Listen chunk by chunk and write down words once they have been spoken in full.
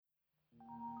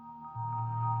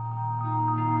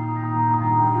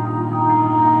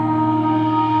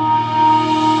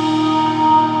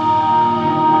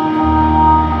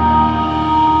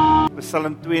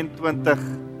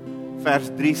23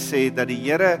 vers 3 sê, dat die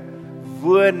Here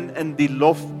woon in die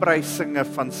lofprysinge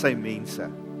van sy mense.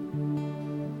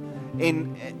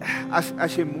 En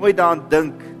as jy mooi daaraan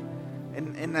dink,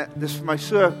 en dis vir my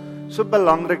so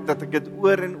belangrik, dat ek dit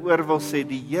oor en oor wil sê,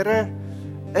 die Here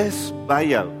is by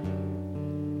jou.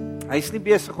 Hy is nie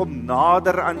besig om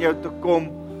nader aan jou te kom,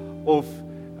 of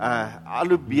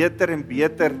al hoe beter en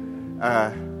beter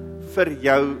vir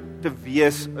jou te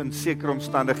wees in sekere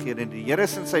omstandighede. Die Here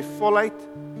is in sy volheid,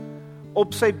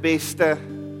 op sy beste,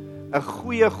 'n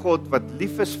goeie God wat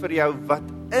lief is vir jou, wat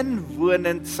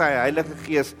inwonend sy Heilige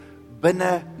Gees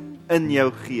binne in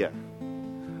jou gee.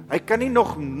 Hy kan nie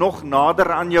nog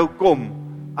nader aan jou kom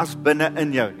as binne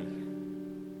in jou nie.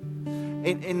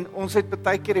 En ons het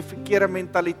baie keer die verkeerde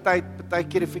mentaliteit, baie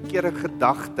keer die verkeerde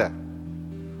gedagte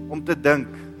om te dink,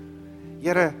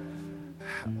 Here,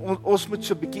 ons moet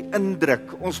so 'n bietjie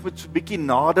indruk, ons moet so 'n bietjie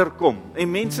nader kom.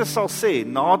 En mense sal sê,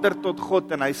 nader tot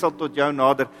God en hy sal tot jou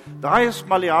nader. Daai is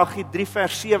Maleagi 3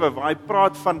 vers 7 waar hy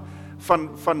praat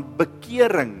van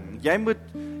bekering. Jy moet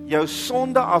jou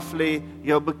sonde aflê,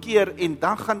 jou bekeer en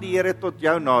dan gaan die Here tot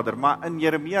jou nader. Maar in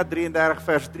Jeremia 33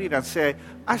 vers 3 dan sê hy,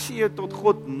 as jy jou tot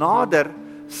God nader,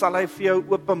 sal hy vir jou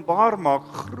openbaar maak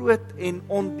groot en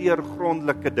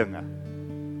ondeurgrondelike dinge.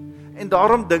 En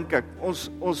daarom dink ek, ons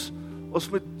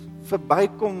moet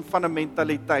verbykom van 'n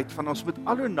mentaliteit van ons moet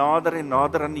al hoe nader en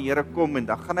nader aan die Here kom en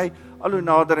dan gaan hy al hoe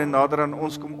nader en nader aan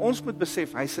ons kom. Ons moet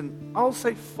besef, hy is in al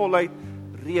sy volheid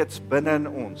reeds binne in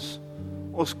ons.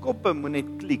 Ons koppe moet net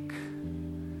klik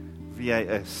wie hy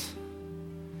is.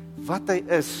 Wat hy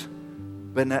is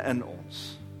binne in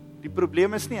ons. Die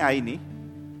probleem is nie hy nie.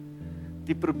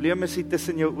 Die probleem is hier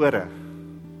tussen jou ore.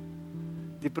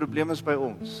 Die probleem is by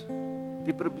ons.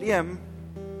 Die probleem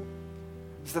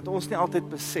is dat ons nie altyd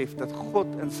besef dat God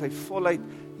in sy volheid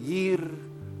hier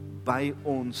by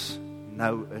ons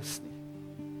nou is nie.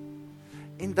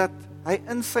 En dat hy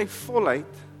in sy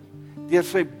volheid deur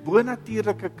sy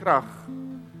bonatuurlike krag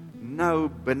nou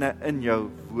binne in jou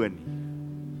woon nie.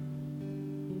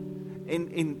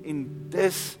 En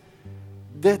dis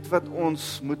dit wat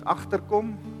ons moet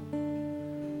agterkom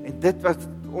en dit wat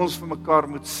ons vir mekaar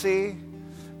moet sê.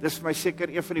 Dis vir my seker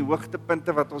een van die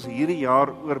hoogtepunte wat ons hierdie jaar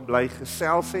oor bly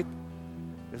gesels het,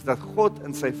 is dat God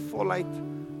in sy volheid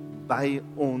by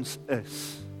ons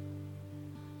is.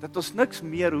 Dat ons niks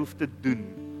meer hoef te doen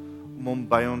om hom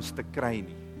by ons te kry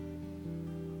nie.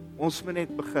 Ons moet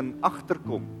net begin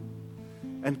agterkom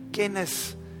in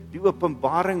kennis, die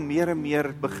openbaring meer en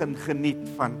meer begin geniet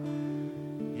van,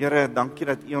 Here, dankie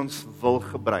dat U ons wil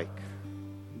gebruik.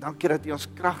 Dankie dat U ons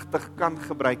kragtig kan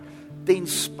gebruik, ten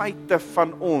spyte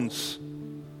van ons,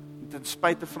 ten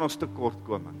spyte van ons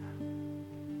tekortkominge.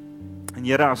 En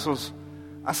Here, as ons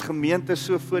as gemeente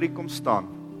so voor U kom staan,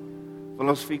 wil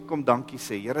ons vir U kom dankie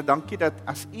sê. Here, dankie dat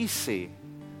as U sê,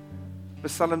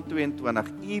 Psalm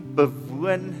 22, U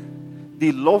bewoon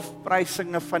die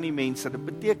lofprysinge van die mense. Dit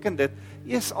beteken dit,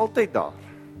 U is altyd daar.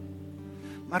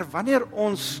 Maar wanneer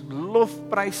ons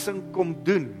lofprysing kom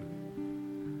doen,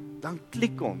 dan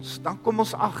klik ons, dan kom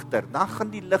ons agter, dan gaan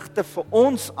die ligte vir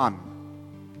ons aan.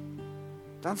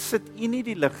 Dan sit U nie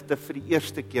die ligte vir die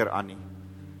eerste keer aan nie.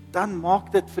 Dan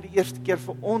maak dit vir die eerste keer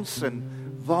vir ons sin,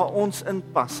 waar ons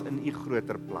inpas in U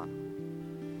groter plan.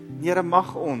 Here,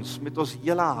 mag ons met ons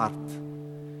hele hart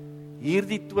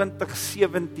hierdie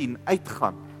 2017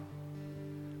 uitgaan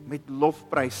met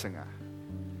lofprysinge,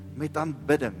 met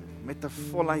aanbidding, met 'n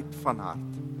volheid van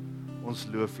hart. Ons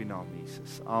loof U naam,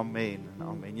 Jesus. Amen en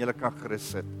amen. Julle kan gerus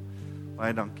sit.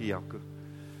 Baie dankie, Jaco.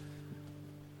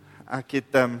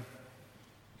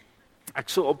 Ek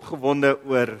so opgewonde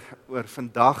oor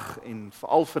vandag en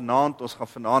veral vanaand. Ons gaan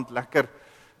vanaand lekker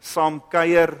saam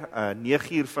kuier.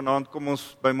 9:00 vanaand kom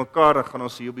ons bymekaar. Dan gaan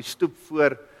ons hier op die stoep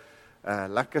voor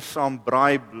lekker saam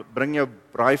braai. Bring jou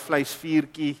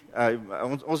braaivleisvuurtjie.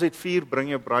 Ons het 4, bring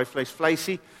jou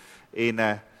braaivleisvleisie en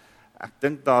ek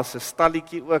dink daar's 'n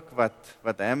stalletjie ook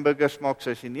wat hamburgers maak, so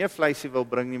as jy nie 'n vleisie wil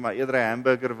bring nie, maar eerder 'n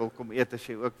hamburger wil kom eet, as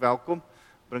jy ook welkom.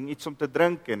 Bring iets om te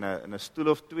drink en 'n stoel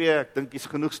of 2. Ek dink daar's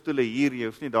genoeg stoele hier, jy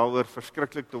hoef nie daaroor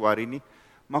verskriklik te worry nie.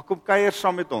 Maar kom kuier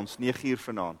saam met ons 9:00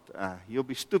 vanaand. Hier op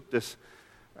die stoep, dis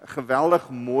geweldig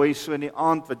mooi so in die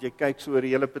aand wat jy kyk so oor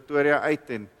die hele Pretoria uit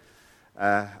en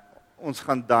ons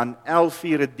gaan dan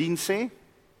 11:00 'n diens hê.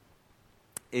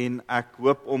 En ek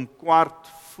hoop om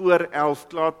 11:15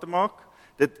 klaar te maak.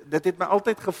 Dit het my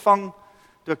altyd gevang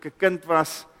toe ek 'n kind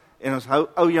was en ons hou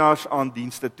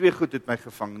oujaarsaanddienste. 2 goed het my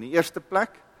gevang. In die eerste plek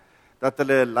dat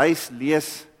hulle 'n lys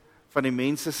lees van die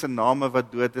mense se name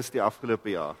wat dood is die afgelope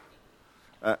jaar.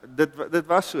 Dit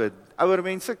was so. Ouer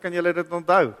mense, kan julle dit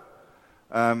onthou?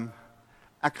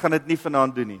 ek gaan dit nie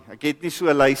vanaand doen nie. Ek het nie so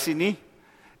 'n lysie nie.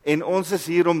 En ons is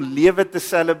hier om lewe te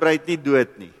celebrate, nie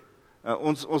dood nie.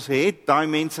 Ons het daai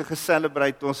mense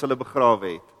ge-celebrate toe ons hulle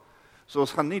begrawe het. So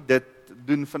ons gaan nie dit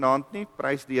doen vanaand nie,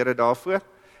 prys die Here daarvoor.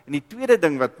 En die tweede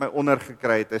ding wat my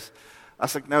ondergekry het is,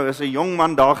 as ek nou as 'n jong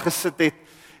man daar gesit het,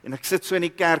 en ek sit so in die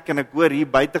kerk en ek hoor hier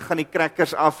buite gaan die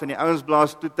crackers af en die ouens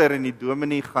blaas toeter en die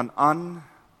dominee gaan aan,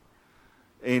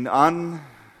 en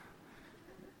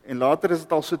later is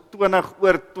dit al so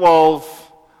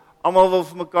 20:12, almal wil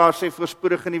vir mekaar sê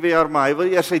voorspoedige nuwe jaar, maar hy wil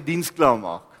eers sy diens klaar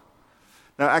maak.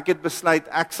 Nou ek het besluit,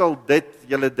 ek sal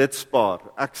julle dit spaar.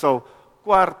 Ek sal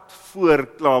 15:15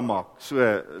 klaar maak. So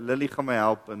Lily gaan my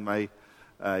help en my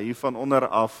hier van onder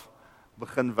af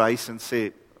begin wys en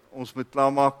sê, ons moet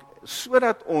klaar maak,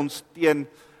 sodat ons teen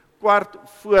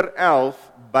 11:15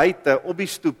 buite op die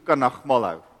stoep kan nagmaal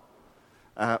hou.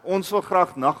 Ons wil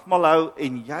graag nagmaal hou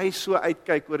en jy so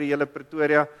uitkyk oor die hele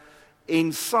Pretoria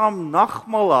en saam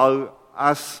nagmaal hou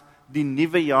as die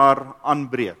nuwe jaar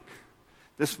aanbreek.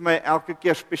 Dis vir my elke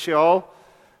keer spesiaal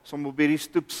om op hierdie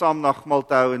stoep saam nagmaal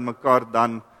te hou en mekaar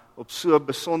dan op so 'n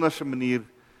besonderse manier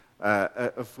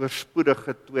 'n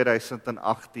voorspoedige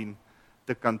 2018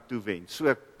 te kan toewens. So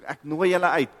ek nooi julle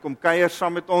uit, kom kuier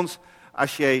saam met ons.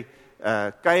 As jy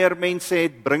kuiermense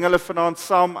het, bring hulle vanaand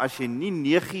saam. As jy nie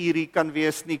 9:00 hier kan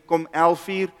wees nie, kom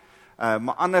 11:00.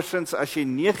 Maar andersins, as jy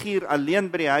 9:00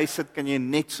 alleen by die huis sit, kan jy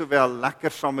net sowel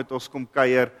lekker saam met ons kom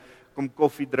kuier, kom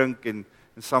koffie drink en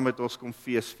saam met ons kom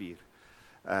feesvier.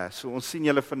 So ons sien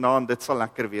julle vanaand, dit sal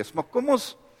lekker wees. Maar kom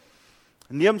ons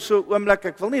neem so 'n oomblik,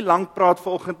 ek wil nie lank praat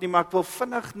vanoggend nie, maar ek wil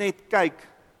vinnig net kyk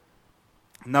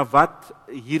na wat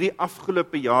hierdie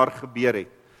afgelope jaar gebeur het.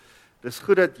 Dis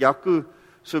goed dat Jaco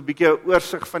so 'n bietjie 'n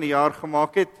oorsig van die jaar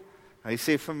gemaak het. Hy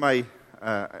sê vir my,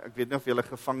 ek weet nie of julle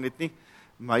gevang het nie,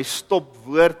 my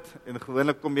stopwoord, en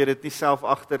gewoonlik kom jy dit nie self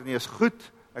agter nie, is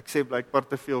goed. Ek sê blykbaar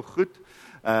te veel goed.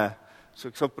 So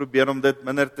ek sal probeer om dit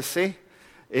minder te sê.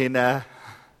 En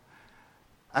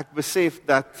ek besef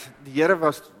dat die Here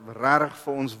was regtig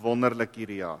vir ons wonderlik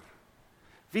hierdie jaar.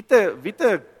 Wie het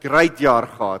 'n great jaar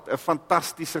gehad, 'n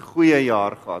fantastiese goeie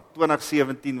jaar gehad.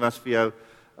 2017 was vir jou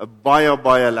 'n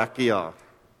baie lekker jaar.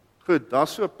 Goed,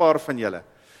 daar's so 'n paar van julle.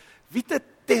 Wie het 'n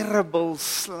terrible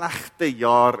slegte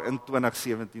jaar in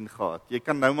 2017 gehad? Jy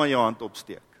kan nou maar jou hand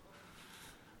opsteek.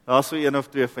 Daar's so een of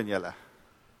twee van julle.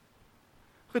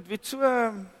 Goed, wie het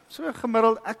so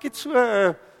gemiddeld, ek het so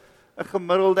 'n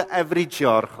gemiddelde average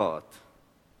jaar gehad.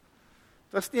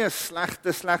 Dit was nie 'n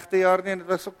slegte jaar nie, en dit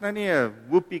was ook nou nie 'n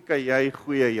whoopie-kajei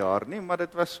goeie jaar nie, maar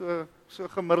dit was so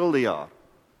gemiddelde jaar.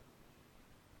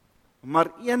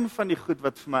 Maar een van die goed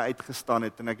wat vir my uitgestaan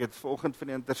het, en ek het vanoggend van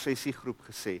die intersessiegroep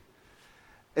gesê,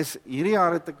 is hierdie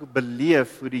jaar het ek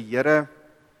beleef hoe die Here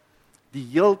die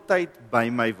heeltyd by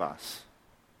my was.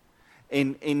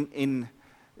 En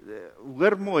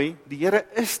hoor mooi, die Here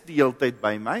is die heeltyd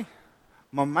by my,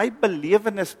 maar my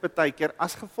belewenis baie keer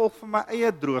as gevolg van my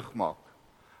eie droogmaak,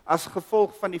 as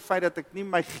gevolg van die feit dat ek nie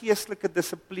my geestelike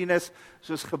dissiplines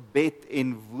soos gebed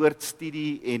en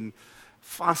woordstudie en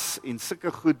vas en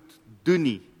sulke goed doen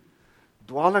nie,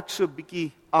 dwaal ek so 'n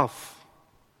bietjie af.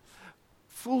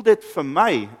 Voel dit vir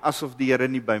my asof die Here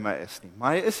nie by my is nie,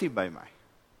 maar hy is hier by my.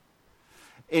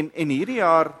 En hierdie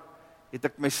jaar het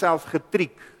ek myself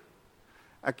getriek.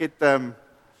 Ek het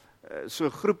so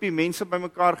 'n groepie mense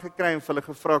bymekaar gekry en vir hulle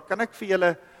gevra, kan ek vir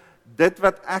julle dit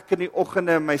wat ek in die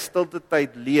oggende in my stilte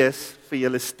tyd lees vir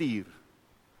julle stuur?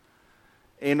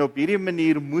 En op hierdie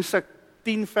manier moes ek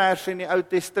 10 verse in die Ou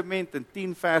Testament en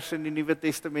 10 verse in die Nuwe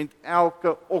Testament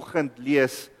elke oggend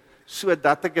lees,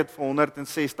 sodat ek dit vir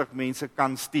 160 mense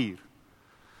kan stuur.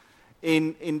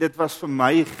 En dit was vir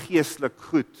my geestelik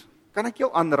goed. Kan ek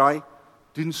jou aanraai,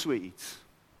 doen so iets.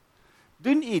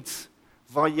 Doen iets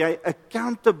waar jy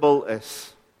accountable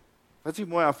is. Wat is die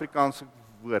mooi Afrikaanse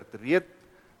woord?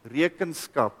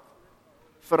 Rekenskap,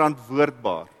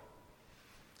 verantwoordbaar.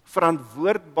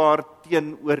 Verantwoordbaar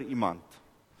teenoor iemand.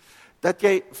 Dat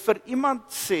jy vir iemand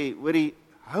sê, hoorie,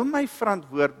 hou my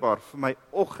verantwoordbaar vir my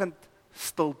oggend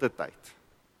stilte tyd.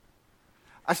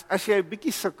 As jy 'n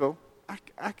bietjie sukkel,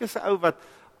 ek is 'n ou wat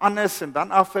anders en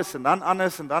dan af is en dan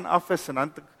anders en dan af is en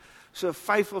dan so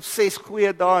 5 of 6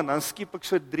 goeie dae en dan skiep ek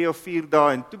so 3 of 4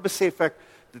 dae en toe besef ek,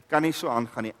 dit kan nie so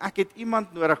aangaan nie. Ek het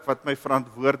iemand nodig wat my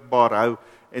verantwoordbaar hou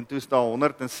en toe is daar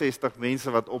 160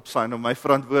 mense wat opsign om my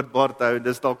verantwoordbaar te hou en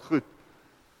dis dalk goed.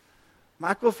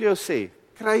 Maar ek wil vir jou sê,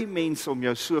 kry mense om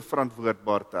jou so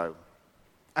verantwoordbaar te hou.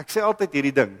 Ek sê altyd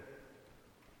hierdie ding.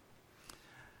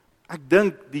 Ek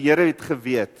dink die Here het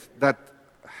geweet dat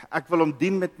ek wil hom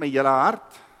dien met my hele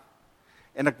hart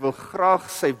en ek wil graag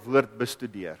sy woord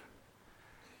bestudeer.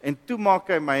 En toe maak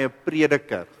hy my 'n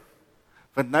prediker.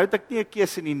 Want nou het ek nie 'n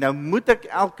keuse nie, nou moet ek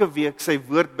elke week sy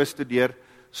woord bestudeer,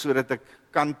 sodat ek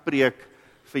kan preek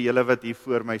vir julle wat hier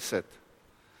voor my sit.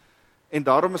 En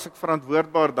daarom is ek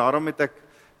verantwoordbaar, daarom het ek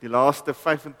die laaste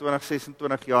 25,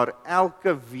 26 jaar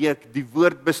elke week die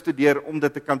woord bestudeer om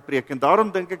dit te kan preek. En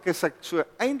daarom dink ek is ek so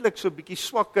eintlik so bietjie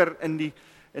swakker in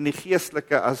die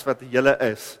geestelike as wat julle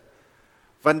is.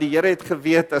 Want die Here het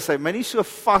geweet, as hy my nie so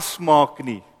vasmaak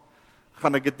nie,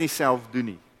 gaan ek dit nie self doen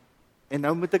nie. En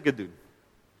nou moet ek dit doen.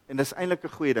 En dis eintlik 'n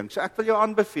goeie ding. So ek wil jou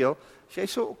aanbeveel, as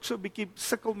jy ook so 'n bietjie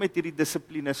sukkel met hierdie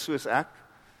dissipline soos ek,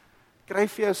 kry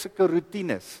vir jou sulke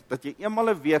roetines, dat jy eenmal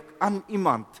 'n week aan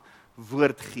iemand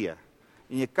woord gee.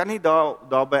 En jy kan nie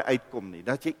daarby uitkom nie.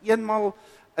 Dat jy eenmal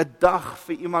 'n dag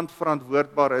vir iemand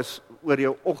verantwoordbaar is oor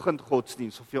jou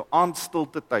oggendgodsdiens of jou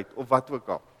aandstilte tyd of wat ook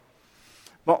al.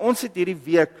 Maar ons het hierdie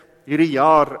week, hierdie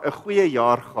jaar, 'n goeie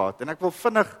jaar gehad. En ek wil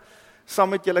vinnig saam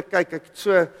met julle kyk. Ek het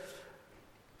so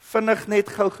vinnig net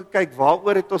gou gekyk,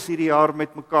 waaroor het ons hierdie jaar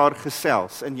met mekaar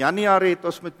gesels. In Januarie het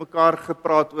ons met mekaar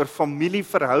gepraat oor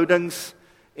familieverhoudings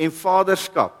en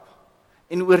vaderskap.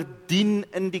 En oor dien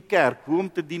in die kerk, hoe om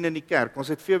te dien in die kerk. Ons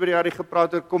het Februarie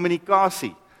gepraat oor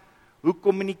kommunikasie. Hoe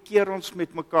kommunikeer ons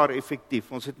met mekaar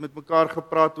effektief? Ons het met mekaar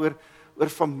gepraat oor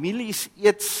families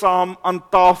eet saam aan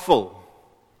tafel.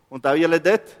 Onthou julle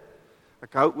dit?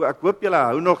 Ek hoop julle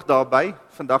hou nog daarby.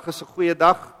 Vandag is 'n goeie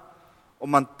dag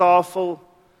om aan tafel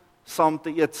saam te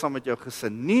eet saam met jou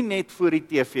gesin. Nie net voor die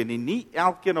TV nie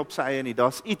elkeen op sy eie nie.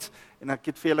 Daar's iets, en ek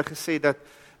het vir julle gesê dat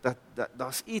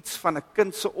daar's iets van 'n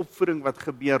kind se opvoeding wat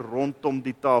gebeur rondom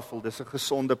die tafel. Dis 'n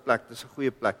gesonde plek, dis 'n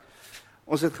goeie plek.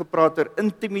 Ons het gepraat oor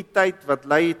intimiteit wat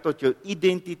lei tot jou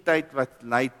identiteit, wat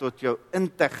lei tot jou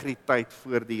integriteit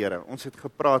voor die Here. Ons het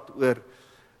gepraat oor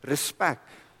respek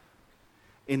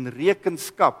en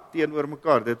rekenskap teenoor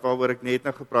mekaar, dit waaroor ek net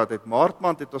nou gepraat het.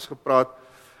 Maart het ons gepraat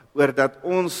oor dat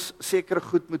ons seker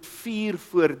goed moet vier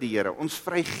voor die Here. Ons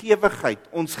vrygewigheid,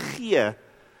 ons gee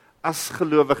as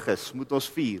gelowiges moet ons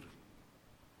vier.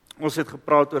 Ons het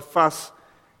gepraat oor vas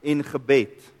en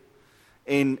gebed.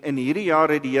 En in hierdie jaar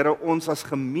het die Here ons as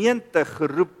gemeente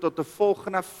geroep tot 'n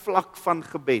volgende vlak van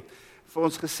gebed. Vir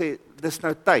ons gesê, dis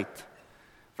nou tyd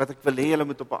wat ek wil hê julle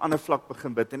moet op 'n ander vlak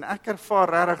begin bid. En ek ervaar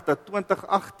regtig dat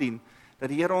 2018 dat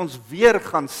die Here ons weer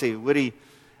gaan sê, hoorie,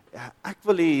 ek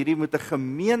wil hê hierdie moet 'n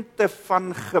gemeente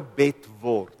van gebed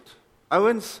word.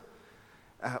 Ouens,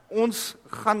 ons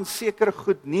gaan seker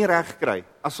goed nie reg kry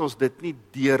as ons dit nie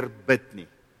deurbid nie.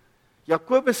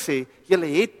 Jakobus sê, julle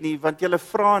het nie want julle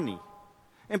vra nie.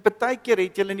 En partykeer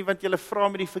het julle nie want julle vra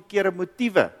met die verkeerde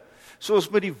motiewe. So ons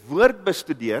moet die woord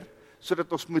bestudeer,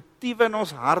 sodat ons motiewe in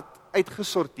ons hart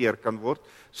uitgesorteer kan word,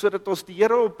 sodat ons die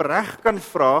Here opreg kan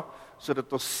vra,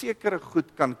 sodat ons sekere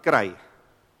goed kan kry.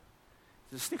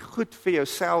 Dit is nie goed vir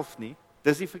jouself nie,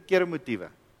 dis die verkeerde motiewe.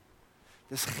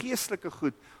 Dis geestelike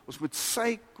goed. Ons moet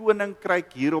sy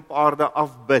koninkryk hier op aarde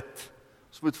afbid.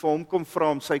 Ons moet vir hom kom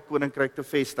vra om sy koninkryk te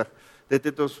vestig. Dit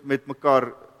het ons met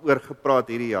mekaar oor gepraat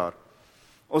hierdie jaar.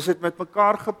 Ons het met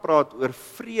mekaar gepraat oor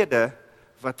vrede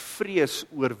wat vrees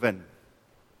oorwin.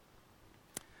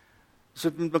 Ons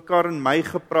het met mekaar in Mei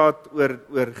gepraat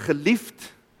oor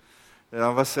geliefd.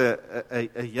 Daar was 'n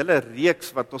hele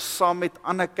reeks wat ons saam met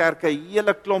ander kerke, 'n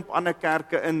hele klomp ander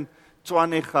kerke in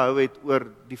Tshwane gehou het oor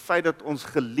die feit dat ons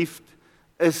geliefd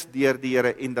is deur die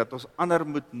Here en dat ons ander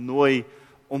moet nooi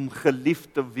om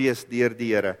geliefd te wees deur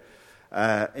die Here.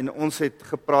 En ons het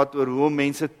gepraat oor hoe om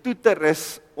mense toe te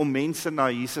rus om mense na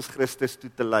Jesus Christus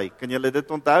toe te lei. Kan julle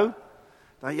dit onthou?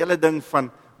 Daai hele ding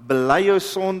van bely jou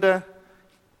sonde,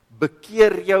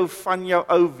 bekeer jou van jou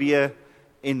ou weë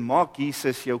en maak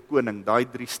Jesus jou koning. Daai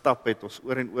 3 stappe het ons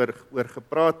oor en oor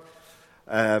gepraat.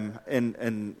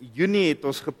 In Junie het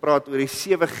ons gepraat oor die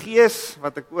 7 gees,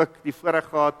 wat ek ook die voorreg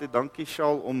gehad het. Dankie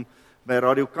Shaal om by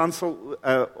Radio Kansel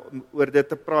oor dit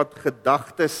te praat.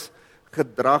 Gedagtes,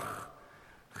 gedrag,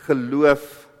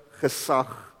 geloof,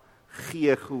 gesag,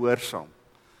 gee, gehoorsaam.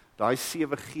 Daai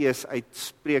 7 gees uit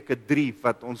Spreuke 3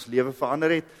 wat ons lewe verander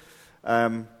het.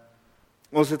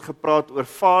 Ons het gepraat oor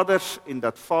vaders en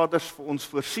dat vaders vir ons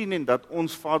voorsien en dat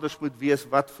ons vaders moet wees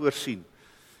wat voorsien.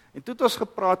 En toe het ons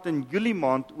gepraat in Julie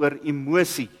maand oor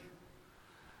emosie.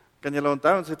 Kan julle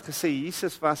onthou, ons het gesê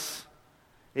Jesus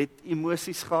het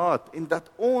emosies gehad en dat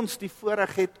ons die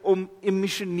voorreg het om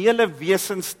emosionele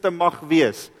wesens te mag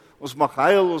wees. Ons mag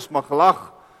huil, ons mag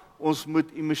lag, ons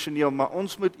moet emosioneel, maar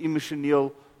ons moet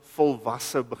emosioneel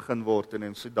volwasse begin word en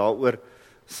ons het daaroor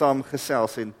saam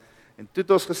gesels en toe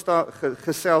het ons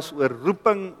gesels oor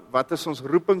roeping, wat is ons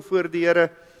roeping voor die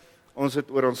Here? Ons het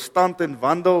oor ons stand en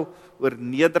wandel, oor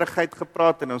nederigheid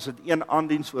gepraat en ons het een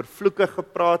aandiens oor vloeke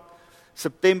gepraat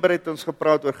September het ons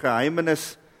gepraat oor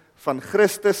geheimenis van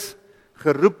Christus,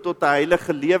 geroep tot 'n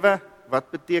heilige lewe.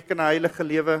 Wat beteken 'n heilige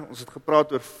lewe? Ons het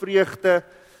gepraat oor vreugde,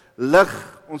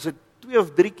 lig. Ons het 2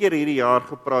 of 3 keer hierdie jaar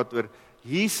gepraat oor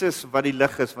Jesus wat die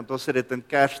lig is, want ons het dit in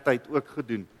Kerstyd ook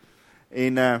gedoen.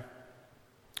 En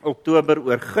Oktober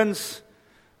oor guns,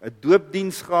 'n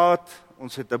doopdiens gehad,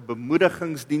 ons het 'n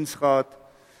bemoedigingsdiens gehad.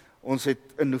 Ons het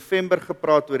in November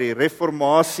gepraat oor die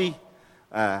reformatie,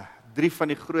 3 van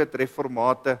die groot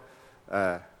reformate,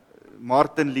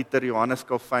 Martin Luther, Johannes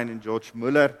Calvin en George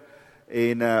Muller.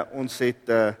 En ons het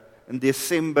in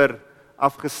Desember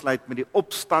afgesluit met die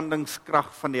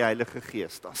opstandingskrag van die Heilige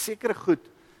Gees. Daar sekere goed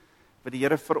wat die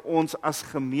Here vir ons as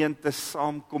gemeente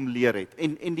saam kom leer het.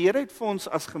 En die Here het vir ons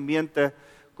as gemeente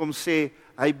kom sê,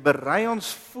 hy berei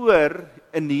ons voor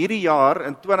in hierdie jaar,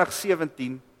 in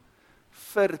 2017,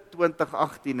 vir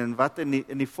 2018 en wat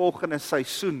in die volgende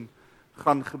seisoen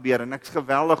gaan gebeur. En ek's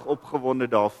geweldig opgewonde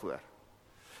daarvoor.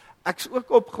 Ek's ook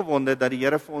opgewonde dat die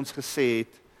Here vir ons gesê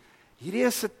het, hierdie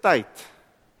is 'n tyd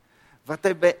wat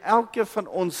hy by elkeen van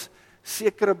ons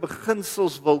sekere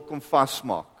beginsels wil kom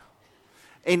vasmaak.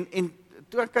 En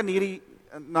toe ek aan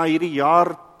hierdie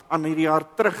jaar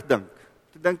terugdink,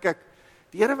 toe dink ek,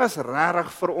 die Here was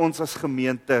regtig vir ons as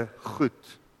gemeente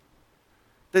goed.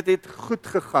 Dit het goed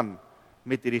gegaan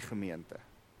met hierdie gemeente.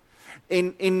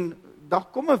 En daar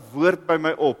kom 'n woord by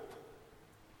my op.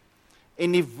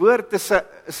 En die woord is 'n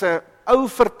ou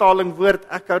vertaling woord.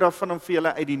 Ek hou daarvan om vir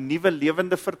julle uit die Nuwe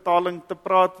Lewende Vertaling te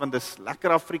praat, want dis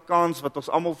lekker Afrikaans wat ons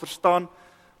almal verstaan.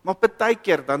 Maar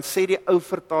partykeer dan sê die ou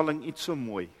vertaling iets so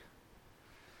mooi.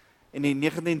 En die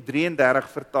 1933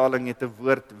 vertaling het 'n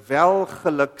woord,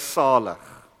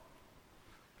 welgeluksalig.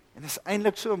 En dit is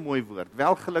eintlik so 'n mooi woord,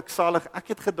 welgeluksalig. Ek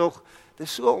het gedog, dit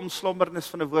is so 'n omslommernis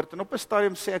van 'n woord. En op 'n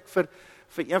stadium sê ek vir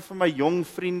een van my jong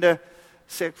vriende,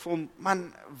 sê ek vir hom,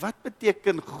 man, wat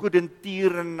beteken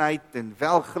goedentierenheid en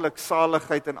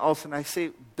welgeluksaligheid en alles? En hy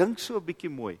sê, dink so 'n bietjie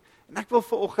mooi. En ek wil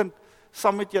vanoggend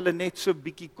saam met julle net so 'n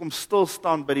bietjie kom stil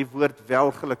staan by die woord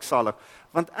welgeluksalig.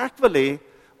 Want ek wil hê,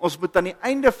 ons moet aan die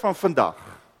einde van vandag,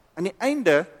 aan die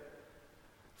einde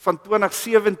van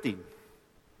 2017,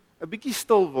 'n bietjie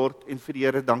stil word en vir die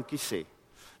Here dankie sê.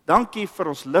 Dankie vir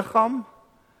ons liggaam,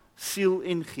 siel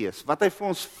en gees. Wat hy vir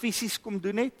ons fisies kom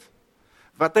doen het,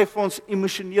 wat hy vir ons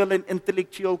emosioneel en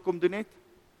intellektueel kom doen het,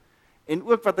 en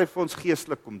ook wat hy vir ons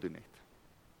geestelik kom doen het.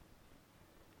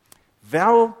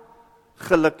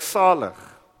 Welgeluksalig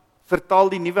vertaal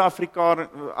die nuwe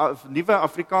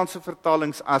Afrikaanse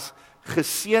vertalings as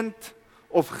geseënd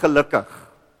of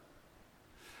gelukkig.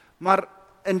 Maar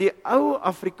in die ou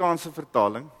Afrikaanse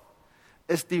vertaling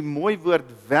is die mooi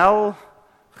woord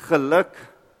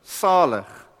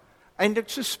welgeluksalig eintlik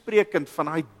so sprekend van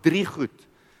daai 3 goed.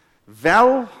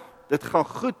 Wel, dit gaan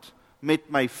goed met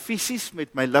my fisies,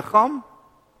 met my liggaam.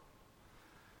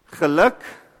 Geluk,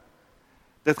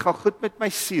 dit gaan goed met my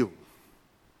siel.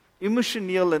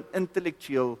 Emosioneel en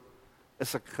intellektueel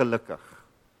is ek gelukkig.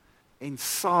 En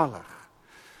salig.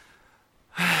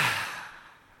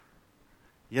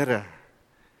 Here,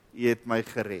 U het my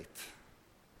gered.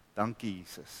 Dankie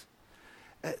Jesus.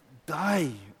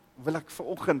 Daai wil ek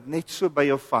vanoggend net so by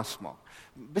jou vasmaak.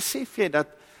 Besef jy dat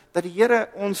die Here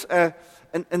ons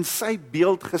in sy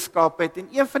beeld geskaap het, en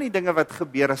een van die dinge wat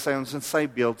gebeur as hy ons in sy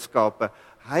beeld skaap,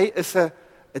 hy is 'n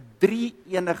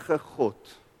drie-enige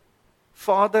God.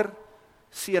 Vader,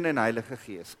 Seun en Heilige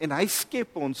Gees. En hy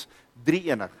skep ons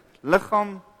drie-enig,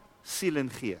 liggaam, siel en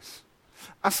gees.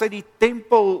 As hy die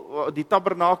tempel, die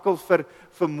tabernakel vir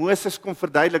Moses kom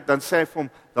verduidelik, dan sê hy vir hom,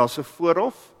 daar's 'n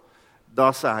voorhof,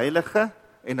 daar's 'n heilige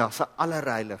en daar's 'n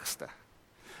allerheiligste.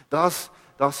 Daar's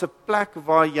 'n plek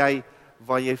waar jy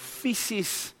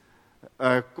fisies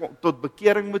tot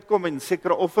bekering moet kom en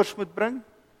sekere offers moet bring.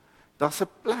 Daar's 'n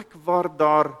plek waar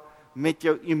daar met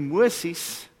jou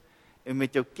emosies en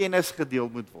met jou kennis gedeel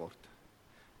moet word.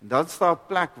 En dan staan 'n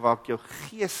plek waar ek jou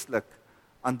geestelik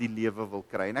aan die lewe wil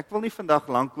kry. En ek wil nie vandag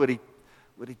lank oor die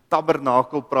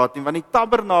tabernakel praat nie, want die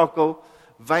tabernakel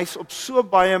wys op so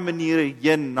baie maniere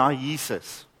heen na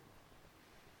Jesus.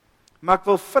 Maar ek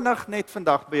wil vinnig net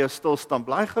vandag by jou stil staan.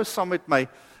 Blaai gou saam met my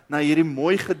na hierdie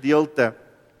mooi gedeelte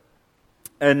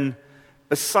in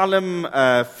Psalm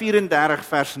 34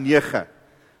 vers 9.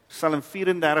 Psalm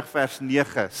 34 vers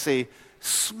 9 sê,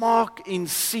 smaak en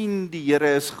sien die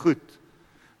Here is goed.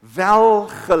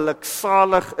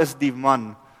 Welgeluksalig is die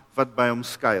man wat by hom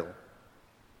skuil.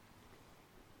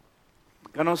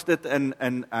 Kan ons dit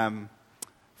in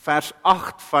vers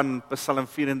 8 van Psalm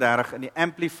 34 in die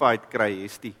Amplified kry,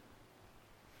 is die?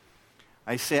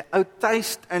 Hy sê, "O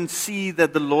taste and see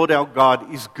that the Lord our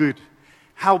God is good.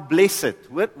 How blessed."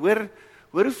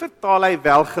 Hoor hoe vertaal hy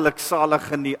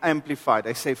welgeluksalig in die Amplified?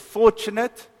 Hy sê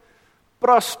fortunate,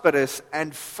 prosperous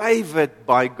and favored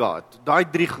by God. Daai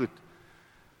 3 goed.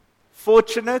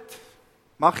 Fortunate,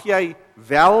 mag jy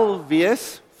wel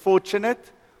wees,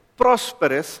 fortunate,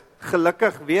 prosperous,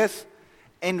 gelukkig wees,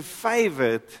 en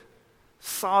favored,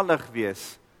 salig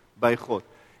wees by God.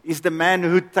 Is the man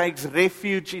who takes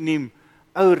refuge in him.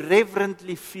 Oh,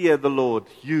 reverently fear the Lord,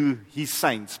 you, his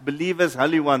saints, believers,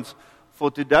 holy ones, for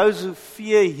to those who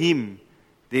fear him,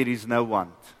 there is no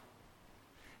want.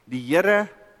 Die Here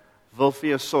wil vir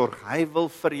jou sorg, hy wil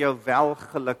vir jou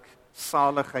welgeluk,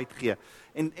 saligheid gee.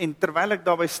 En terwyl ek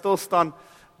daarby stil staan,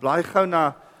 blaai gou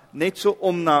net so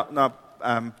om na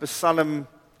Psalm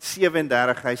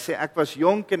 37, hy sê, ek was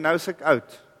jonk en nou is ek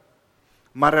oud,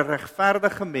 maar 'n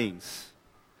regverdige mens,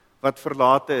 wat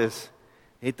verlate is,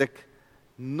 het ek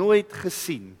nooit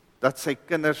gesien, dat sy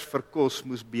kinders vir kos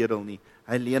moes bedel nie.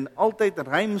 Hy leen altyd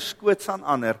ruimskoots aan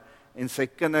ander, en sy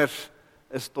kinders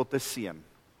is tot 'n seën.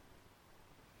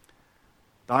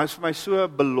 Daar is vir my so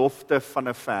 'n belofte van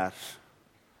 'n vers,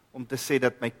 om te sê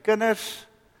dat my kinders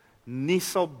nie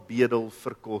sal bedel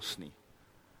vir kos nie,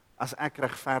 as ek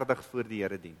regverdig voor die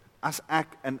Here dien, as ek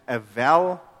in 'n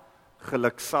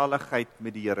welgeluksaligheid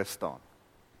met die Here staan,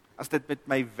 as dit met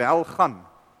my wel gaan,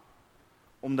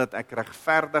 omdat ek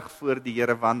regverdig voor die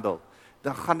Here wandel,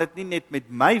 dan gaan dit nie net met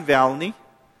my wel nie,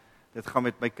 dit gaan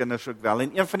met my kinders ook wel.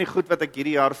 En een van die goed wat ek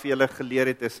hierdie jaar vir julle geleer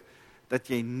het is, dat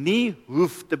jy nie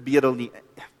hoef te bedel nie.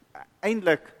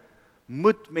 Eintlik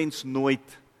moet mens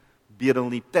nooit bedel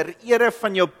nie. Ter ere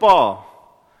van jou pa,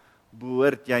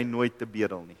 behoort jy nooit te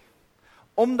bedel nie.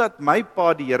 Omdat my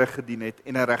pa die Here gedien het,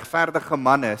 en 'n regverdige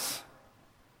man is,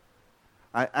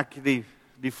 ek het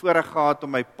die voorreg gehad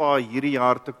om my pa hierdie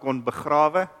jaar te kon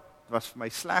begrawe. Dit was vir my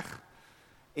sleg,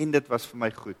 en dit was vir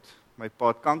my goed. My pa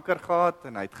het kanker gehad,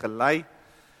 en hy het gelei,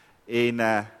 en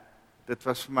dit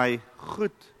was vir my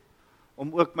goed,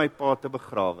 om ook my pa te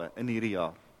begrawe in hierdie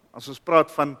jaar. As ons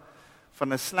praat van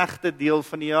 'n slegte deel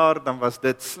van die jaar, dan was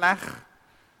dit sleg,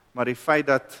 maar die feit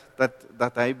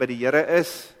dat hy by die Here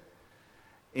is,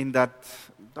 en dat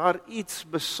daar iets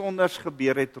besonders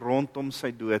gebeur het rondom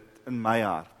sy dood in my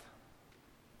hart.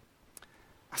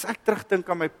 As ek terugdink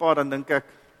aan my pa, dan dink ek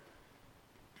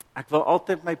wil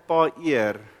altyd my pa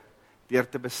eer, deur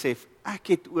te besef, ek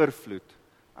het oorvloed,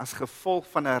 as gevolg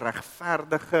van 'n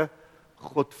regverdige,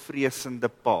 godvreesende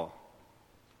pa.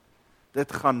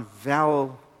 Dit gaan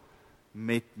wel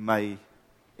met my,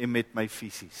 en met my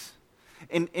fisies.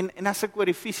 En as ek oor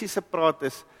die fisiese praat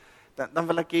is, dan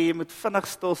wil ek hê jy moet vinnig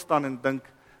stil staan en dink,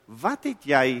 wat het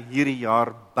jy hierdie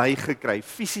jaar bygekry,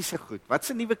 fisiese goed? Wat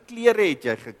se nuwe klere het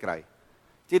jy gekry?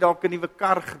 Het jy dalk 'n nuwe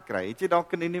kar gekry? Het jy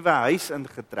dalk 'n nuwe huis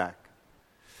ingetrek?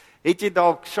 Het jy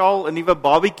dalk Shaal 'n nuwe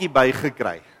babietjie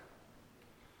bygekry?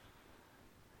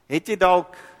 Het jy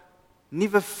dalk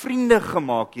nuwe vriende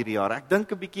gemaak hierdie jaar? Ek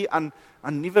dink 'n bietjie aan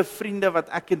nuwe vriende wat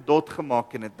ek en Dot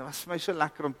gemaak het. Dit was vir my so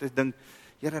lekker om te dink,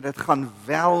 Here, dit gaan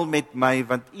wel met my,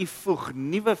 want U voeg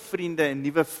nuwe vriende en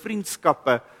nuwe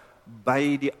vriendskappe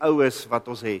by die oues wat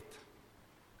ons het.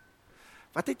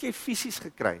 Wat het jy fisies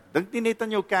gekry? Dink nie net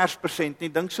aan jou Kerspresent nie,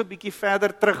 dink so 'n bietjie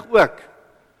verder terug ook.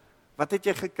 Wat het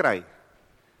jy gekry?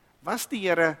 Was die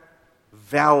Here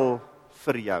wel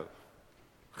vir jou?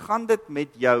 Gaan dit met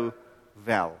jou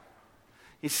wel?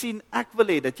 Jy sien, ek wil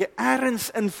hê dat jy eers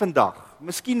in vandag,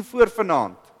 miskien voor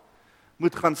vanaand,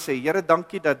 moet gaan sê, Here,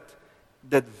 dankie dat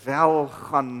dit wel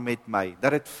gaan met my,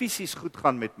 dat dit fisies goed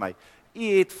gaan met my.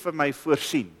 U het vir my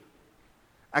voorsien.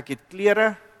 Ek het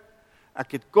klere,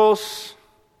 ek het kos,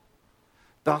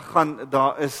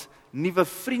 daar is nuwe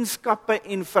vriendskappe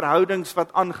en verhoudings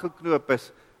wat aangeknoop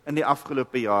is in die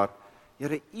afgelope jaar.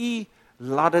 Here, U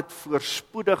laat dit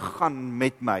voorspoedig gaan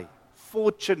met my.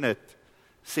 Fortunate,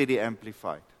 sê die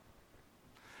Amplified.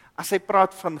 As hy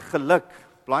praat van geluk,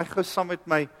 blaai gou saam met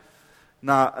my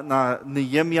na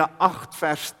Nehemia 8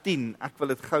 vers 10. Ek wil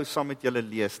dit gou saam met julle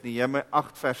lees. Nehemia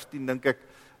 8 vers 10 dink ek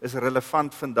is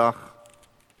relevant vandag.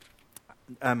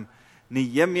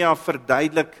 Nehemia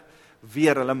verduidelik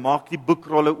weer, hulle maak die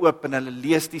boekrolle oop en hulle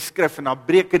lees die skrif en daar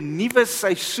breek 'n nuwe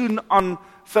seisoen aan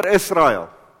vir Israel.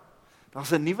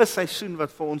 Daar's 'n nuwe seisoen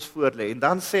wat vir ons voorlê. En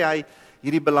dan sê hy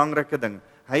hierdie belangrike ding.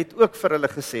 Hy het ook vir hulle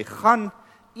gesê, gaan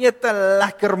eet 'n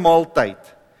lekker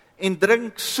maaltyd en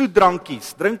drink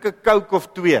soetdrankies, drink 'n Coke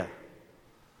of 2.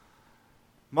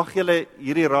 Mag julle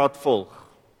hierdie raad volg.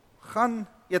 Gaan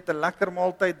eet 'n lekker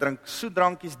maaltyd, drink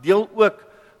soetdrankies, deel ook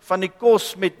van die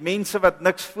kos met mense wat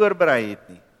niks voorberei het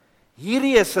nie.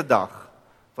 Hierdie is 'n dag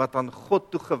wat aan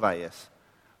God toegewy is.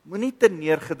 Moenie te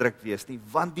neergedruk wees nie,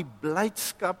 want die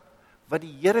blydskap wat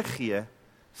die Here gee,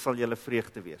 sal julle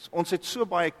vreugde wees. Ons het so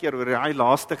baie keer oor die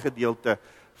laaste gedeelte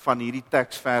van hierdie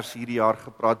teksvers hierdie jaar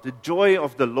gepraat. The joy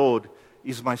of the Lord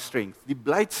is my strength. Die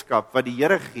blydskap wat die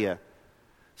Here gee,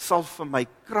 sal vir my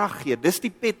krag gee. Dis die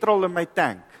petrol in my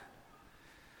tank.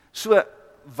 So,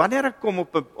 wanneer ek kom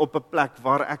op 'n plek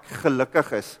waar ek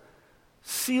gelukkig is,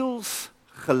 siels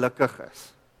gelukkig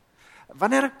is.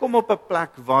 Wanneer ek kom op 'n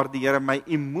plek waar die Here my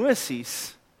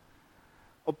emosies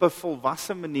op 'n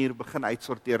volwasse manier begin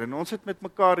uitsorteer, en ons het met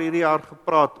mekaar hierdie jaar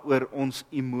gepraat oor ons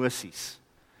emosies,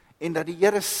 en dat die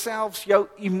Here selfs jou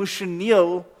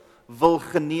emosioneel wil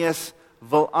genees,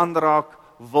 wil aanraak,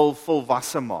 wil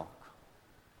volwasse maak.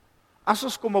 As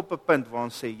ons kom op 'n punt waar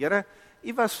ons sê, Here,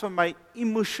 U was vir my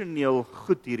emosioneel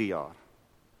goed hierdie jaar.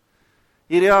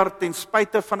 Hierdie jaar ten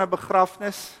spyte van 'n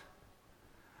begrafnis,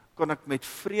 kon ek met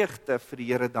vreugde vir die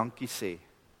Here dankie sê,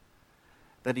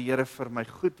 dat die Here vir my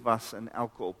goed was in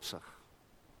elke opsig.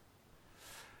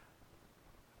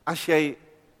 As jy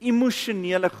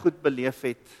emosionele goed beleef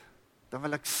het, dan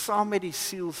wil ek saam met die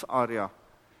sielsarea,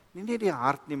 nie net die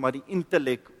hart nie, maar die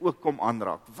intellek ook kom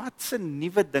aanraak. Wat se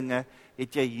nuwe dinge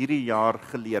het jy hierdie jaar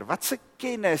geleer? Wat se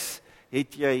kennis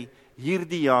het jy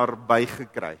hierdie jaar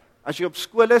bygekry? As jy op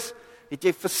skool is, het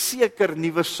jy verseker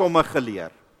nuwe somme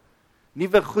geleer,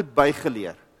 nuwe goed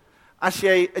bygeleer. As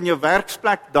jy in jou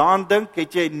werksplek daaraan dink,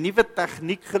 het jy nuwe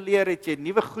tegniek geleer, het jy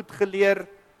nuwe goed geleer,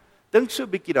 dink so 'n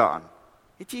bietjie daaraan.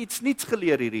 Het jy iets nuuts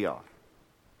geleer hierdie jaar?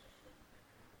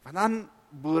 Want dan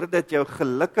behoort dit jou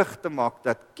gelukkig te maak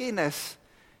dat kennis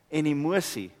en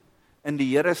emosie in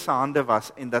die Here se hande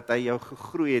was en dat hy jou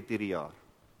gegroei het hierdie jaar.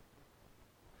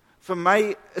 Vir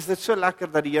my is dit so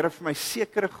lekker dat die Here vir my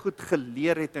sekere goed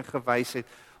geleer het en gewys het.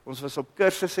 Ons was op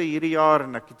kursusse hierdie jaar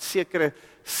en ek het sekere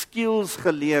skills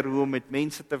geleer hoe om met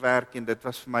mense te werk en dit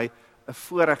was vir my 'n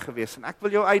voorreg geweest. En ek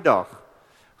wil jou uitdaag,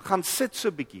 gaan sit so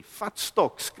 'n bietjie, vat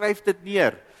stok, skryf dit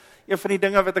neer. Een van die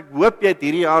dinge wat ek hoop jy het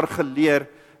hierdie jaar geleer,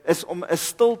 is om 'n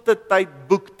stilte tyd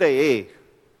boek te hê.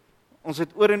 Ons het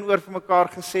oor en oor vir mekaar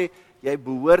gesê, jy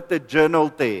behoort 'n journal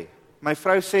te hê. My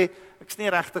vrou sê, ek's nie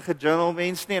regtig 'n journal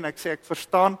mens nie, en ek sê, ek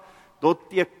verstaan, Dot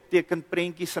teken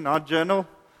prentjies in haar journal.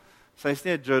 Sy is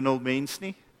nie 'n journal mens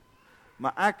nie,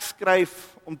 maar ek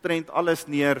skryf omtrent alles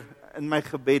neer in my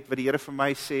gebed, wat die Here vir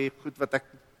my sê, goed wat ek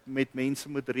met mense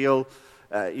moet reël.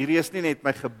 Hierdie is nie net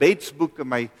my gebedsboek en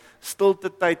my stilte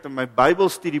tyd en my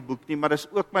Bybelstudieboek nie, maar dis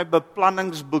ook my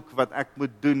beplanningsboek wat ek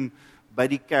moet doen by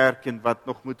die kerk en wat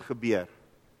nog moet gebeur.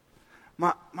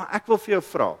 Maar ek wil vir jou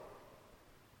vra,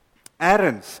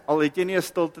 ergens, al het jy nie 'n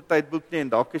stilte tydboek nie, en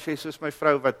dalk is jy soos my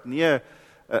vrou wat nie 'n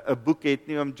boek het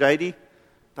nie om JD,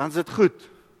 dan is dit goed.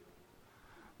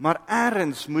 Maar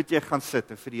ergens moet jy gaan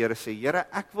sit en vir die Here sê, Here,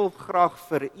 ek wil graag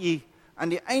vir U aan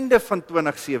die einde van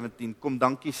 2017 kom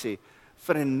dankie sê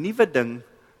vir 'n nuwe ding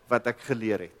wat ek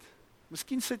geleer het.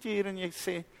 Miskien sit jy hier en jy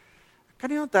sê, ek kan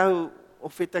nie onthou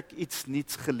of het ek iets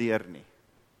nuuts geleer nie.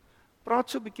 Praat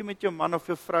so 'n bietjie met jou man of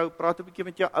jou vrou, praat 'n bietjie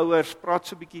met jou ouers, praat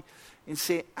so 'n bietjie en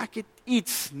sê, ek het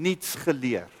iets nuuts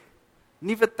geleer.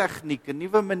 Nuwe tegniek, 'n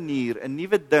nuwe manier, 'n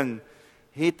nuwe ding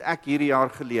het ek hierdie jaar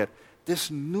geleer.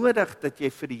 Dis nodig dat jy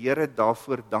vir die Here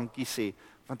daarvoor dankie sê,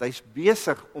 want hy's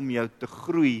besig om jou te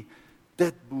groei.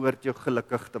 Dit behoort jou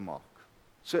gelukkig te maak.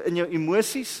 So in jou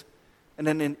emosies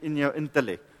en in jou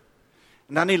intellek.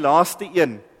 En dan die laaste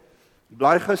een.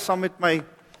 Blaai gou saam met my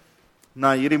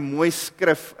na hierdie mooi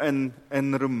skrif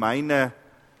in Romeine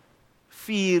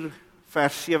 4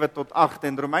 vers 7 tot 8.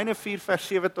 En Romeine 4 vers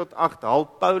 7 tot 8 haal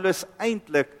Paulus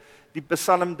eintlik die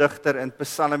psalmdigter in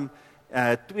Psalm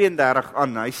 32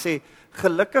 aan. Hy sê,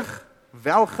 gelukkig,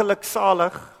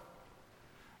 welgeluksalig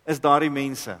is daardie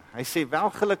mense. Hy sê,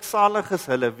 welgeluksalig is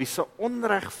hulle wie se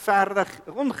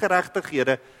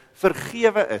ongeregtighede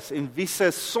vergewe is en wie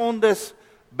se sondes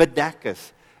bedek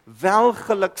is.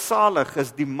 Welgeluksalig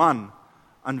is die man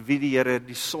aan wie die Here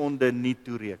die sonde nie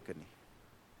toereken nie.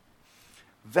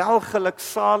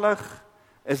 Welgeluksalig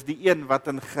is die een wat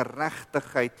in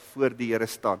geregtigheid voor die Here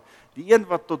staan. Die een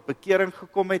wat tot bekering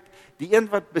gekom het, die een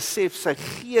wat besef sy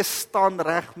gees staan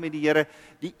reg met die Here,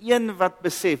 die een wat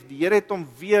besef, die Here het hom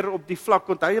weer op die vlak,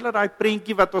 onthou julle daai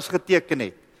prentjie wat ons geteken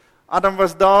het. Adam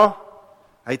was daar,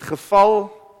 hy het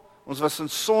geval, ons was in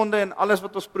sonde en alles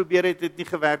wat ons probeer het nie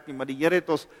gewerk nie, maar die Here het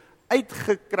ons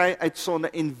uitgekry uit sonde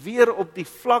en weer op die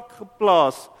vlak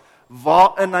geplaas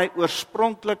waarin hy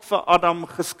oorspronklik vir Adam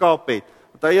geskaap het.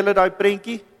 Onthou julle daai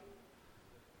prentjie?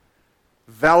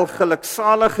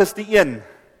 Welgeluksalig is die een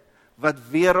wat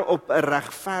weer op 'n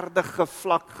regverdige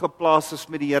vlak geplaas is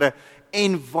met die Here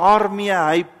en waarmee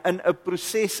hy in 'n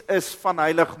proses is van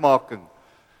heiligmaking,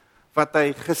 wat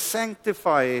hy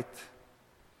gesanctify het,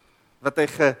 wat hy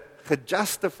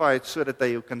gejustify het sodat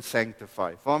hy jou kan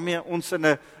sanctify. Waarmee ons in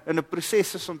 'n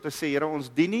proses is om te sê, Here, ons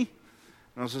dien nie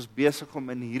en ons is besig om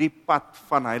in hierdie pad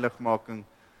van heiligmaking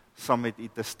saam met U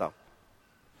te stap.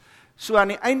 So aan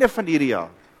die einde van hierdie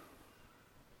jaar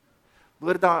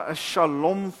word daar 'n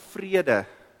shalom vrede,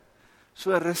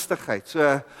 so 'n rustigheid, so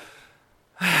 'n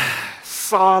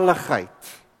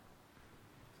saligheid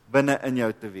binne in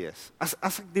jou te wees.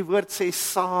 As ek die woord sê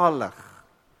salig,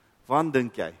 wat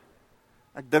dink jy?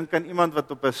 Ek dink aan iemand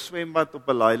wat op 'n swembad op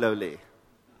 'n lailou lê.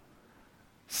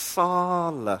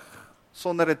 Salig,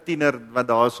 sonder 'n tiener wat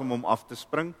daar is om hom af te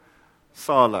spring.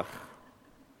 Salig.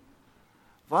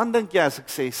 Wat dink jy as ek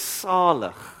sê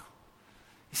salig?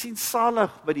 Jy sien,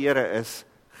 salig by die Here is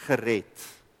gered.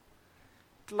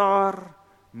 Klaar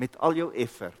met al jou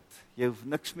effort. Jy hoef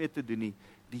niks meer te doen nie.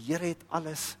 Die Here het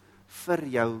alles vir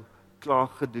jou klaar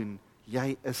gedoen.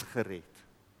 Jy is gered.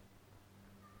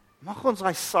 Mag ons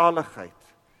daai saligheid,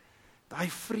 daai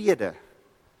vrede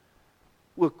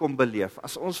ook kom beleef.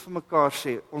 As ons vir mekaar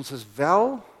sê, ons is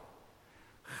wel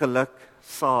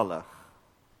geluksalig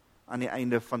aan die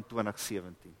einde van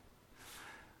 2017.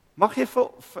 Mag jy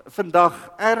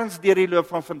vandag, ergens deur die loop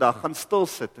van vandag, gaan stil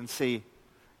sit en sê,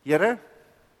 Here,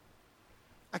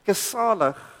 ek is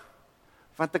salig,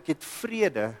 want ek het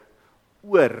vrede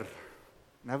oor,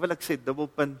 nou wil ek sê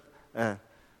dubbelpunt,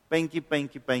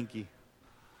 puntjie,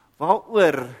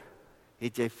 waaroor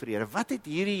het jy vrede? Wat het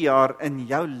hierdie jaar in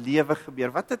jou lewe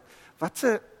gebeur? Wat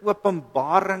se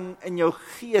openbaring in jou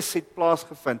gees het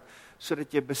plaasgevind,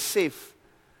 sodat jy besef,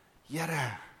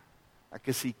 Here, ek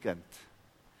is U kind.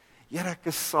 Here, ek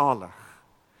is salig.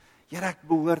 Here, ek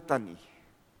behoort aan U.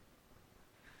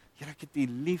 Here, ek het U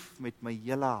lief met my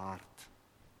hele hart.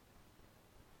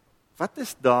 Wat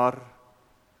is daar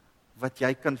wat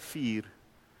jy kan vier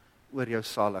oor jou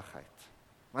saligheid?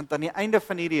 Want aan die einde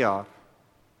van hierdie jaar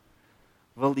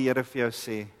wil die Here vir jou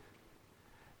sê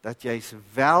dat jy's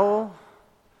wel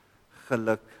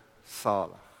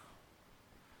geluksalig.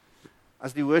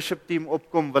 As die worship team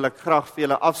opkom, wil ek graag vir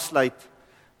julle afsluit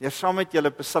deur saam met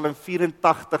julle Psalm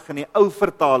 84 in die ou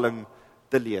vertaling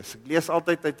te lees. Ek lees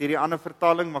altyd uit hierdie ander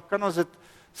vertaling, maar kan ons dit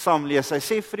saam lees? Hy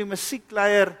sê vir die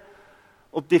musiekleier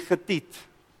op die getiet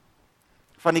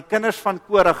van die kinders van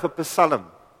Korag 'n psalm.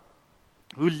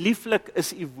 Hoe lieflik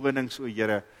is U wonings, o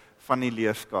Here, van die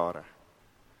leerskare.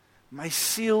 My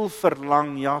siel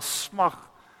verlang, ja smag,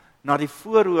 na die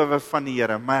voorhoewe van die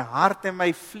Here. My hart en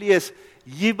my vlees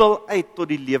jubel uit tot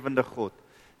die lewende God.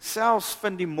 Selfs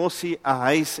vind die mossie 'n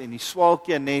huis en die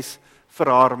swaalkie 'n nes vir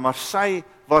haar, maar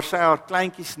waar sy haar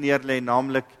kleintjies neerlê,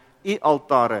 naamlik U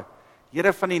altare.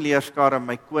 Here van die leerskare,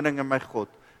 my koning en my God,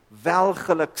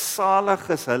 welgeluksalig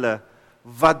is hulle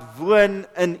wat woon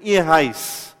in U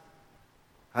huis.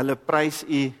 Hulle prys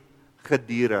U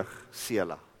gedurig,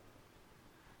 Sela.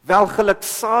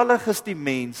 Welgeluksalig is die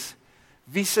mens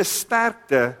wie se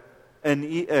sterkte in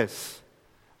U is,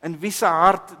 in wie se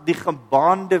hart die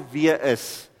gebaande wee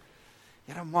is.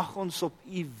 Here, mag ons op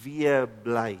U wee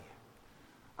bly.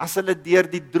 As hulle deur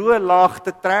die droë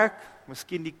laagte trek,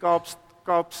 miskien die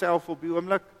Kaap self op die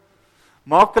oomblik,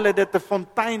 maak hulle dit 'n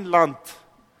fonteinland,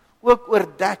 ook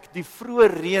oordek die vroeë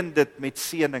reën dit met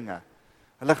seëninge.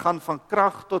 Hulle gaan van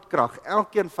krag tot krag,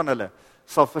 elkeen van hulle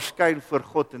sal verskyn voor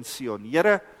God in Sion.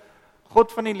 Here,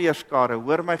 God van die leerskare,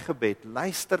 hoor my gebed,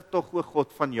 luister tog, o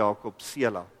God van Jakob,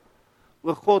 Sela.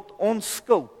 O God, ons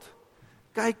skuld,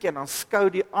 kyk en aanskou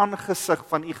die aangesig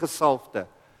van U gesalfde,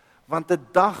 want 'n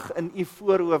dag in U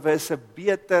voorhoewe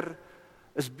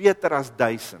is beter as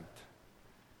 1000.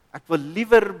 Ek wil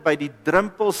liewer by die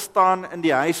drempel staan in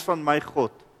die huis van my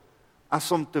God,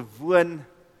 as om te woon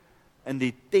in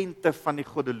die tente van die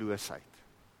goddeloosheid.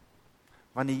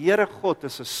 Want die Here God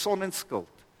is 'n son en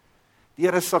skild. Die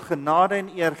Here sal genade en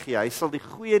eer gee. Hy sal die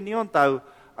goeie nie onthou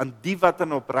aan die wat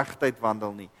in opregtheid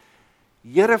wandel nie.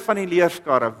 Here van die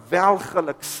leerskare,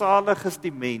 welgeluksalig is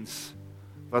die mens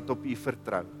wat op U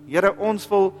vertrou. Here, ons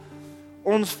wil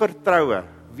ons vertroue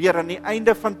weer aan die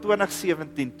einde van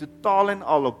 2017 totaal en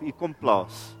al op U kom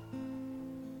plaas.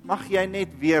 Mag jy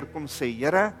net weer kom sê,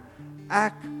 Here,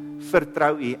 ek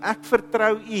vertrou U. Ek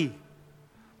vertrou U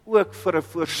ook vir 'n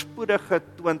voorspoedige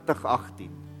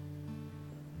 2018.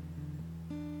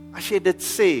 As jy dit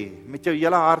sê met jou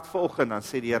hele hart vanoggend, dan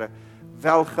sê die Here,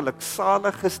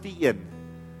 welgeluksalig is die een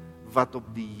wat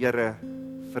op die Here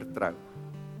vertrou.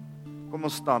 Kom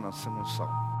ons staan en sing ons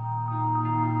saam.